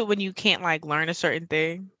frustrated when you can't like learn a certain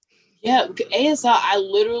thing? Yeah, ASL,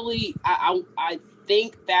 I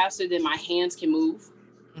think faster than my hands can move.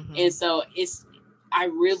 And so it's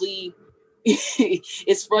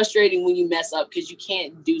frustrating when you mess up, because you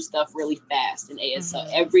can't do stuff really fast in ASL.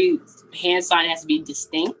 Every hand sign has to be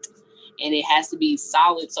distinct, and it has to be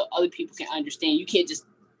solid so other people can understand. You can't just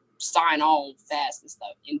sign all fast and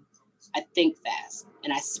stuff. And I think fast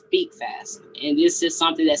and I speak fast. And this is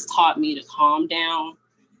something that's taught me to calm down,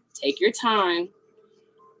 take your time,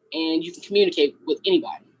 and you can communicate with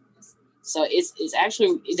anybody. So it's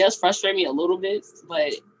actually, it does frustrate me a little bit,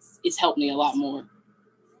 but it's helped me a lot more.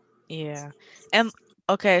 Yeah. And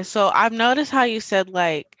okay, so I've noticed how you said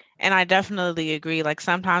like, and I definitely agree, like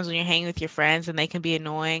sometimes when you're hanging with your friends and they can be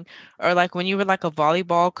annoying, or like when you were like a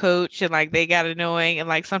volleyball coach and like they got annoying, and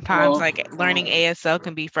like sometimes like learning ASL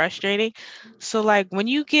can be frustrating. So like when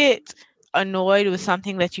you get annoyed with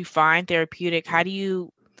something that you find therapeutic, how do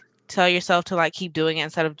you tell yourself to like keep doing it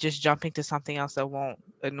instead of just jumping to something else that won't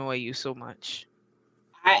annoy you so much?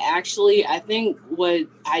 I think what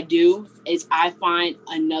I do is I find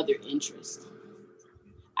another interest.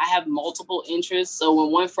 I have multiple interests. So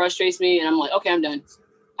when one frustrates me and I'm like, okay, I'm done,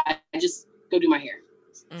 I just go do my hair.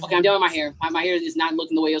 Okay, I'm done with my hair. My hair is not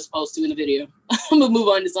looking the way it's supposed to in the video. I'm going to move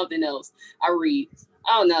on to something else. I read.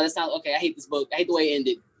 Oh, no, that's not okay. I hate this book. I hate the way it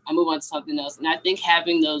ended. I move on to something else. And I think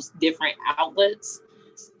having those different outlets,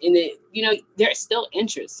 and there's still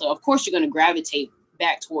interest. So of course you're going to gravitate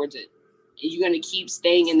back towards it. And you're going to keep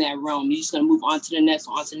staying in that realm. You're just going to move on to the next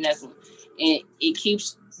one, And it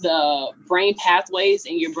keeps the brain pathways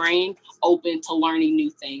in your brain open to learning new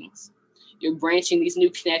things. You're branching these new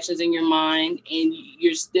connections in your mind, and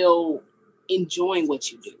you're still enjoying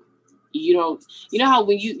what you do. You know how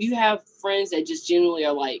when you have friends that just generally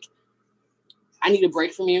are like, I need a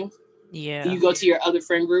break from you. Yeah. And you go to your other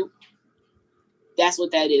friend group. That's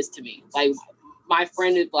what that is to me. Like, my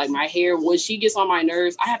friend is like, my hair, when she gets on my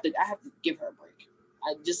nerves, I have to give her a break.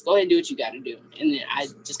 I just go ahead and do what you got to do. And then I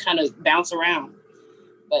just kind of bounce around.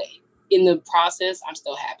 But in the process, I'm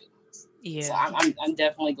still happy. Yeah. So I'm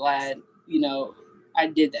definitely glad, I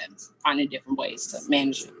did that, finding different ways to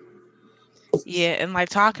manage it. Yeah, and like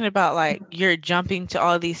talking about like you're jumping to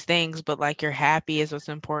all these things, but like you're happy is what's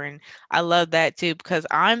important. I love that too, because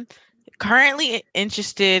I'm currently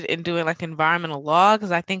interested in doing like environmental law,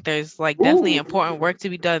 because I think there's like definitely important work to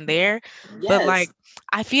be done there. Yes. But like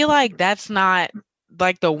I feel like that's not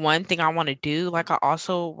like the one thing I want to do. Like I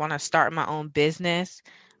also want to start my own business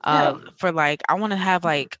for like I want to have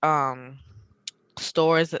like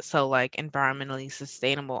stores that sell like environmentally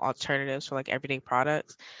sustainable alternatives for like everyday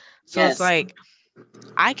products. So it's like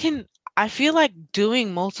I feel like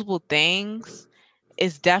doing multiple things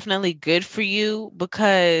is definitely good for you,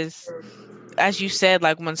 because as you said,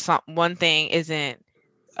 like when one thing isn't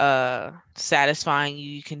satisfying you,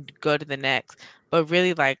 you can go to the next. But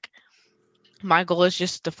really, like my goal is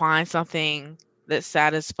just to find something that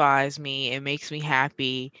satisfies me and makes me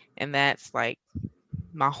happy, and that's like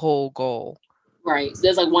my whole goal. Right.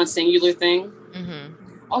 There's like one singular thing.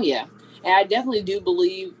 Oh yeah. And I definitely do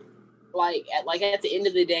believe like at the end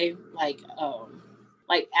of the day, like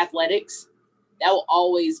athletics, that will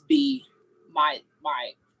always be my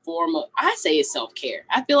form of, I say it's self-care.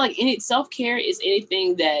 I feel like any self-care is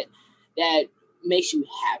anything that makes you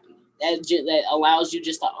happy, that allows you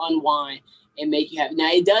just to unwind and make you happy.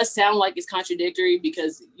 Now, it does sound like it's contradictory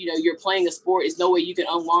because, you're playing a sport. There's no way you can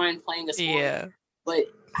unwind playing a sport. Yeah. But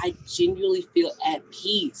I genuinely feel at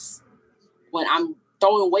peace when I'm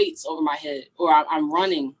throwing weights over my head, or I'm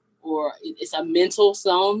running, or it's a mental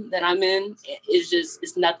zone that I'm in.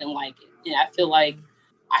 It's nothing like it. And I feel like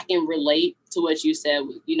I can relate to what you said,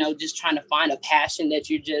 just trying to find a passion that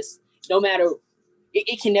you just, no matter,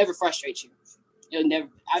 it can never frustrate you. It'll never,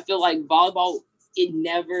 I feel like volleyball, it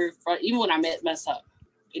never, even when I mess up,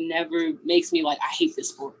 it never makes me like, I hate this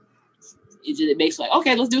sport. It makes me like,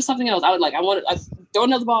 okay, let's do something else. I want to throw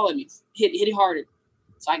another ball at me, hit it harder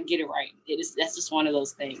so I can get it right. That's just one of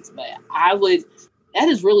those things. But that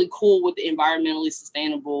is really cool with the environmentally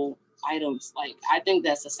sustainable items. Like, I think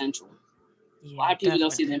that's essential. Yeah, a lot of people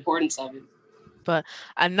don't see the importance of it. But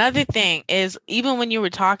another thing is, even when you were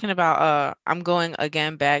talking about, I'm going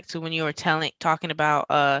again back to when you were talking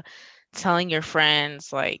about telling your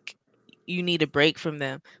friends like you need a break from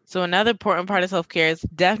them. So another important part of self-care is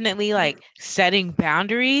definitely like setting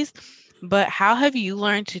boundaries. But how have you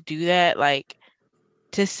learned to do that? Like,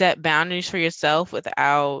 to set boundaries for yourself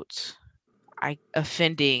without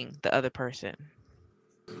offending the other person?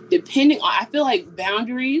 I feel like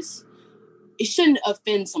boundaries, it shouldn't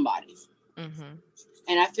offend somebody. Mm-hmm.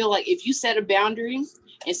 And I feel like if you set a boundary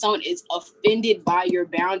and someone is offended by your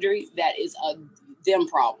boundary, that is a them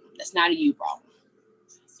problem. That's not a you problem.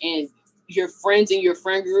 And your friends in your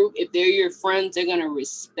friend group, if they're your friends, they're going to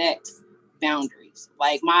respect boundaries.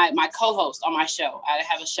 Like my co-host on my show, I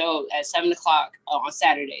have a show at 7:00 on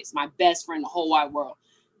Saturdays. My best friend in the whole wide world.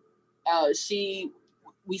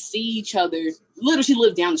 We see each other. Literally, she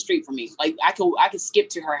lived down the street from me. Like I could skip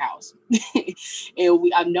to her house.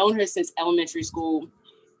 And I've known her since elementary school.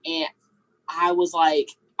 And I was like,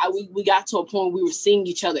 we got to a point where we were seeing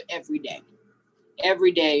each other every day. And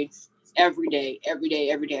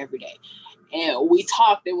we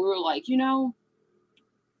talked and we were like,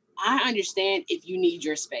 I understand if you need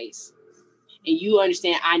your space and you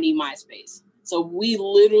understand I need my space. So we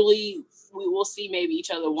will see maybe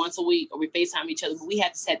each other once a week, or we FaceTime each other, but we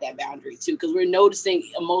have to set that boundary too, because we're noticing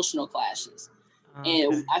emotional clashes. Okay.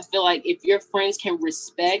 And I feel like if your friends can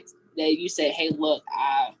respect that, you say, hey, look,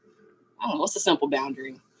 I don't know, what's a simple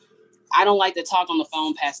boundary? I don't like to talk on the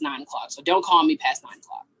phone past 9:00, so don't call me past 9:00.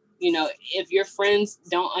 If your friends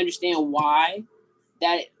don't understand why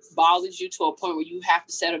that bothers you to a point where you have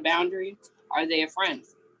to set a boundary, are they a friend?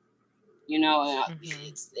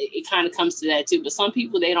 It kind of comes to that too. But some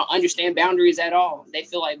people, they don't understand boundaries at all. They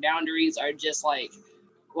feel like boundaries are just like,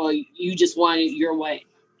 well, you just want it your way.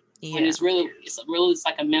 Yeah. And it's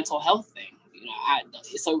like a mental health thing.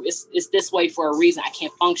 It's this way for a reason. I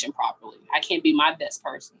can't function properly. I can't be my best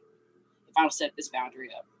person if I don't set this boundary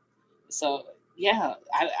up. So yeah,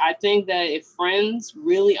 I think that if friends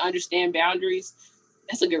really understand boundaries,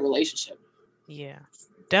 that's a good relationship. Yeah,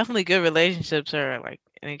 definitely good relationships are like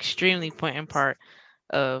an extremely important part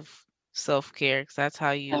of self-care, because that's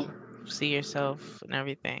how you see yourself and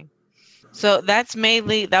everything. So that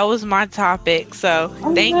was my topic. So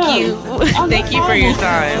thank you for your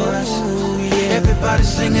time. Everybody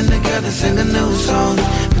singing together, sing a new song.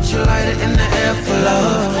 Put your lighter in the air for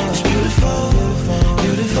love.